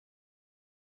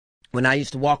When I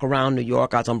used to walk around New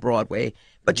York, I was on Broadway.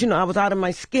 But, I was out of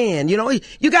my skin. You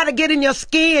got to get in your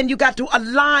skin. You got to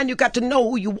align. You got to know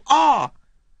who you are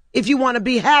if you want to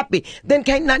be happy. Then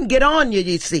can't nothing get on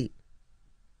you see.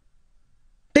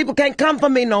 People can't come for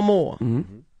me no more.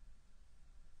 Mm-hmm.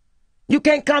 You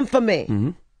can't come for me. Mm-hmm.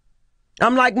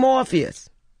 I'm like Morpheus.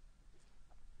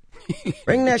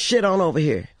 Bring that shit on over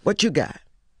here. What you got?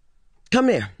 Come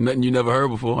here. Nothing you never heard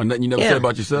before, or nothing you never said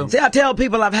about yourself. See, I tell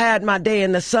people I've had my day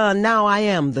in the sun. Now I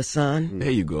am the sun. There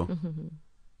you go.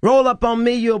 Roll up on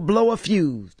me, you'll blow a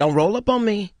fuse. Don't roll up on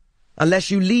me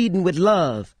unless you leading with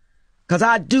love. 'Cause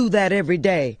I do that every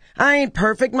day. I ain't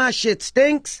perfect. My shit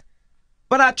stinks.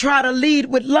 But I try to lead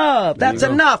with love. That's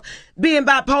enough. Being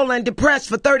bipolar and depressed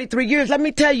for 33 years, let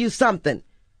me tell you something.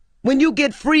 When you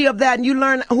get free of that and you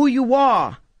learn who you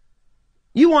are,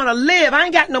 you want to live. I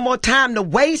ain't got no more time to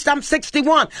waste. I'm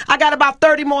 61. I got about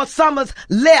 30 more summers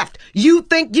left. You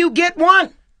think you get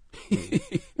one? You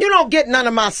don't get none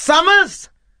of my summers.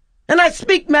 And I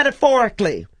speak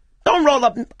metaphorically. Don't roll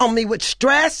up on me with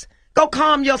stress. Go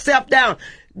calm yourself down.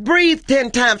 Breathe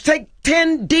 10 times. Take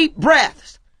 10 deep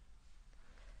breaths.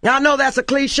 Now, I know that's a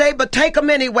cliche, but take them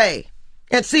anyway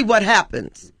and see what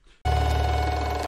happens.